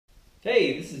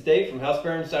Hey, this is Dave from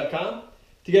housebarons.com.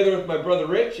 Together with my brother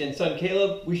Rich and son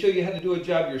Caleb, we show you how to do a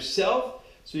job yourself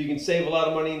so you can save a lot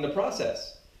of money in the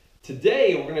process.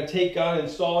 Today we're going to take on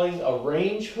installing a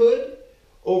range hood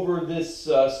over this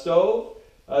stove.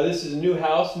 This is a new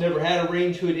house, never had a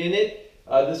range hood in it.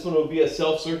 This one will be a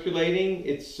self-circulating.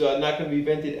 It's not going to be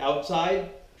vented outside.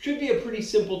 Should be a pretty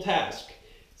simple task.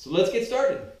 So let's get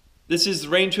started. This is the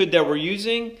range hood that we're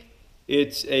using.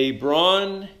 It's a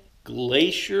Broan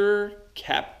Glacier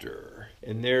Captur,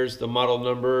 and there's the model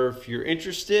number if you're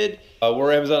interested.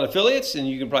 We're Amazon affiliates, and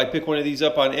you can probably pick one of these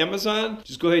up on Amazon.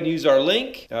 Just go ahead and use our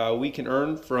link. We can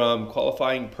earn from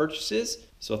qualifying purchases,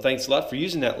 so thanks a lot for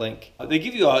using that link. They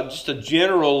give you just a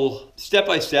general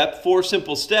step-by-step, 4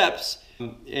 simple steps,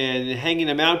 and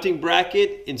hanging a mounting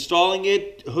bracket, installing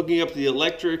it, hooking up the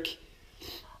electric,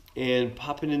 and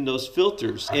popping in those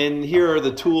filters. And here are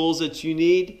the tools that you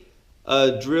need: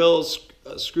 a drill,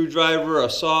 a screwdriver, a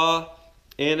saw,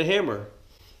 and a hammer.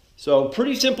 So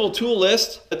pretty simple tool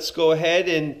list. Let's go ahead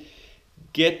and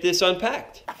get this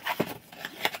unpacked.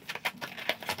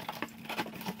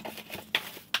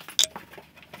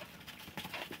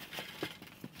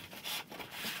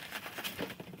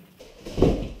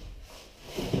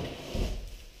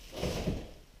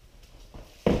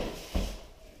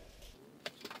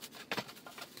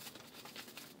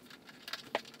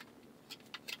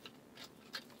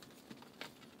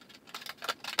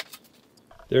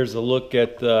 There's a look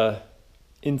at the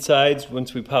insides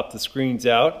once we pop the screens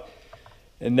out,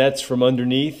 and that's from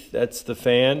underneath. That's the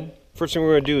fan. First thing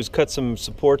we're going to do is cut some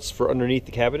supports for underneath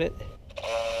the cabinet.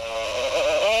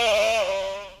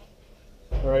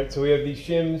 All right, so we have these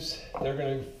shims. They're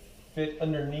going to fit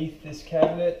underneath this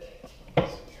cabinet. They're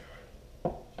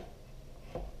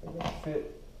going to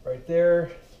fit right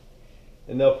there,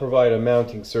 and they'll provide a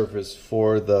mounting surface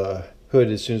for the hood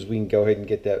as soon as we can go ahead and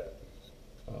get that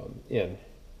in.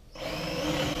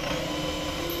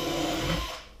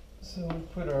 So we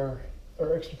put our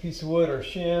extra piece of wood, our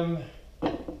shim,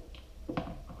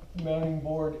 mounting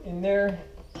board in there.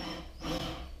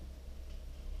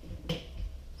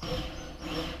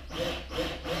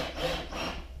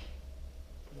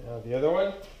 Now the other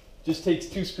one just takes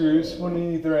 2 screws, one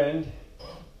on either end.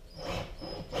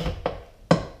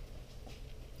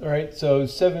 All right, so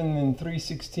 7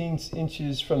 3/16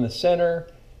 inches from the center,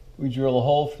 we drill a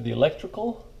hole for the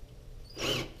electrical.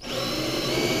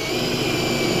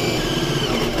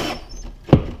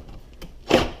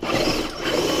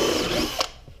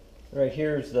 Right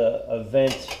here's a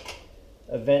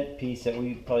vent piece that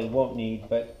we probably won't need,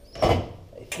 but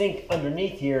I think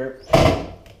underneath here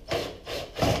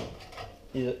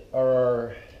are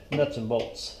our nuts and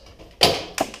bolts.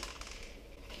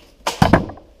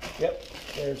 Yep,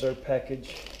 there's our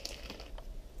package.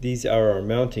 These are our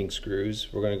mounting screws.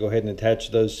 We're going to go ahead and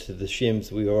attach those to the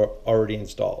shims we already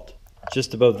installed.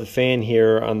 Just above the fan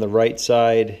here on the right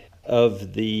side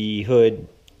of the hood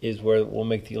is where we'll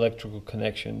make the electrical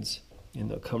connections,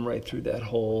 and they'll come right through that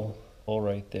hole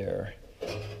right there.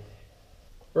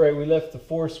 All right, we left the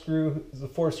four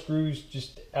screws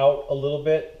just out a little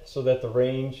bit so that the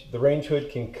range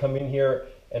hood can come in here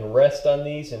and rest on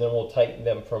these, and then we'll tighten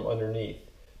them from underneath.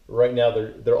 Right now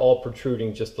they're all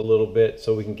protruding just a little bit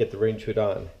so we can get the range hood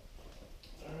on.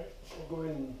 All right, we'll go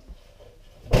ahead and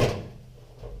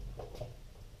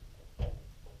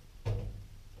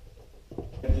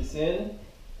get this in.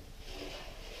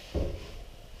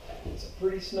 It's a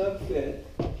pretty snug fit.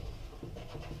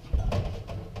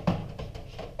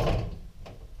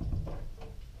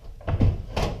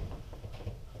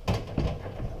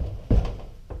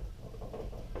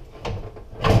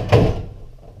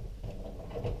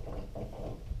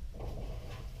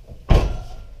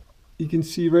 You can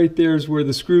see right there is where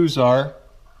the screws are,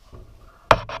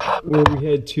 where we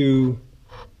had to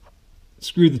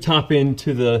screw the top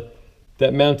into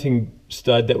that mounting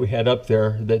stud that we had up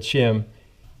there, that shim.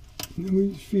 And then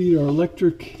we feed our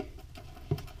electric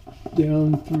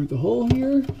down through the hole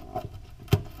here.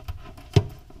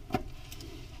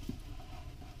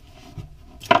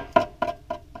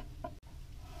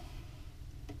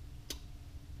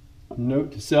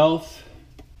 Note to self,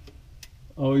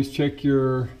 always check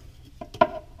your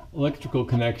electrical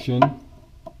connection.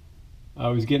 I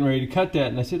was getting ready to cut that,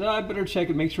 and I said, I better check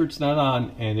it, make sure it's not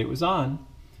on, and it was on.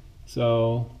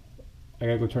 So I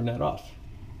gotta go turn that off.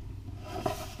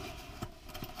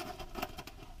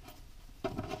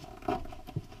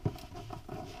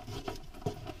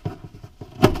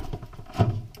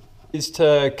 Is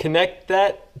to connect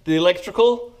the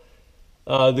electrical,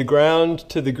 the ground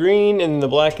to the green and the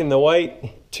black and the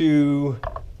white to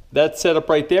that setup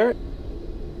right there.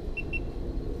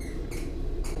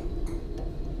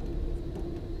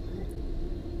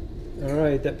 All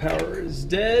right, that power is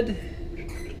dead.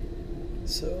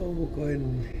 So we'll go ahead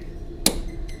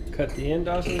and cut the end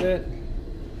off of it,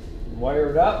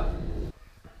 wire it up.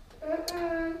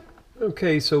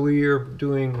 Okay, so we are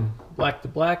doing black to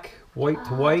black, white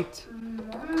to white,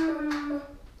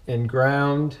 and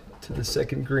ground to the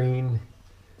second green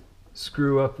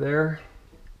screw up there.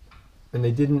 And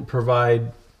they didn't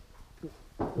provide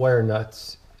wire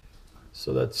nuts,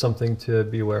 so that's something to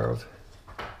be aware of.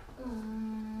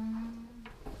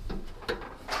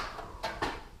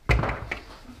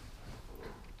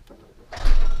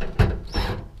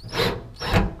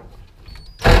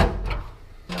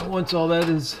 Now once all that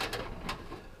is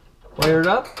wired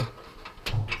up,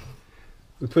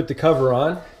 we put the cover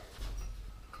on.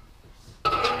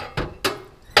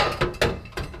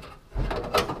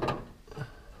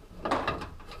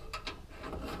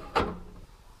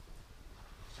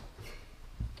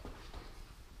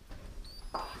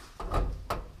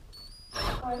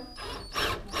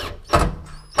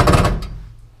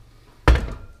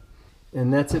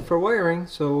 And that's it for wiring,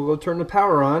 so we'll go turn the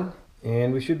power on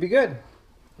and we should be good.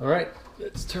 All right,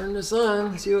 let's turn this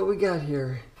on, see what we got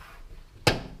here.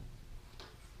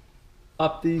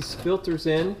 Up these filters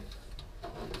in,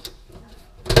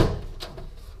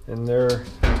 and they're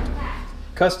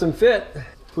custom fit.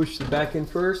 Push the back in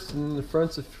first, and the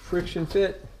front's a friction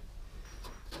fit.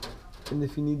 And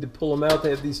if you need to pull them out,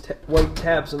 they have these white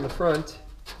tabs on the front.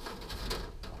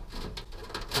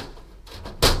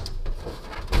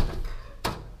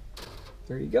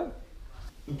 There you go.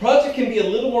 The project can be a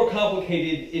little more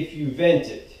complicated if you vent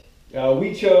it.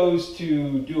 We chose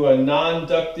to do a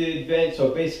non-ducted vent, so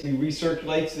it basically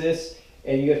recirculates this,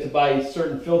 and you have to buy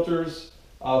certain filters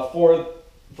for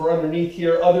underneath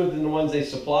here, other than the ones they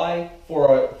supply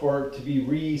for it to be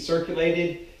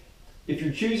recirculated. If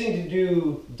you're choosing to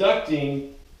do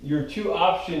ducting, your two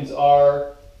options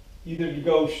are either to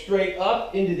go straight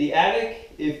up into the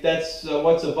attic, if that's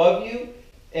what's above you,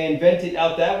 and vent it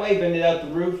out that way, vent it out the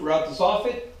roof or out the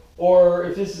soffit, or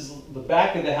if this is the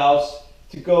back of the house,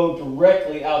 to go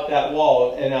directly out that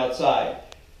wall and outside.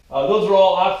 Those are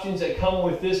all options that come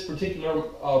with this particular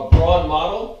Broan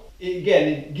model. Again,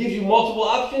 it gives you multiple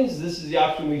options. This is the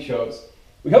option we chose.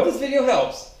 We hope this video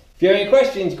helps. If you have any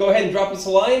questions, go ahead and drop us a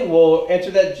line. We'll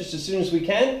answer that just as soon as we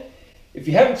can. If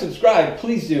you haven't subscribed,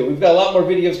 please do. We've got a lot more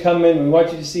videos coming. We want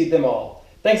you to see them all.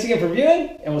 Thanks again for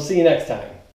viewing, and we'll see you next time.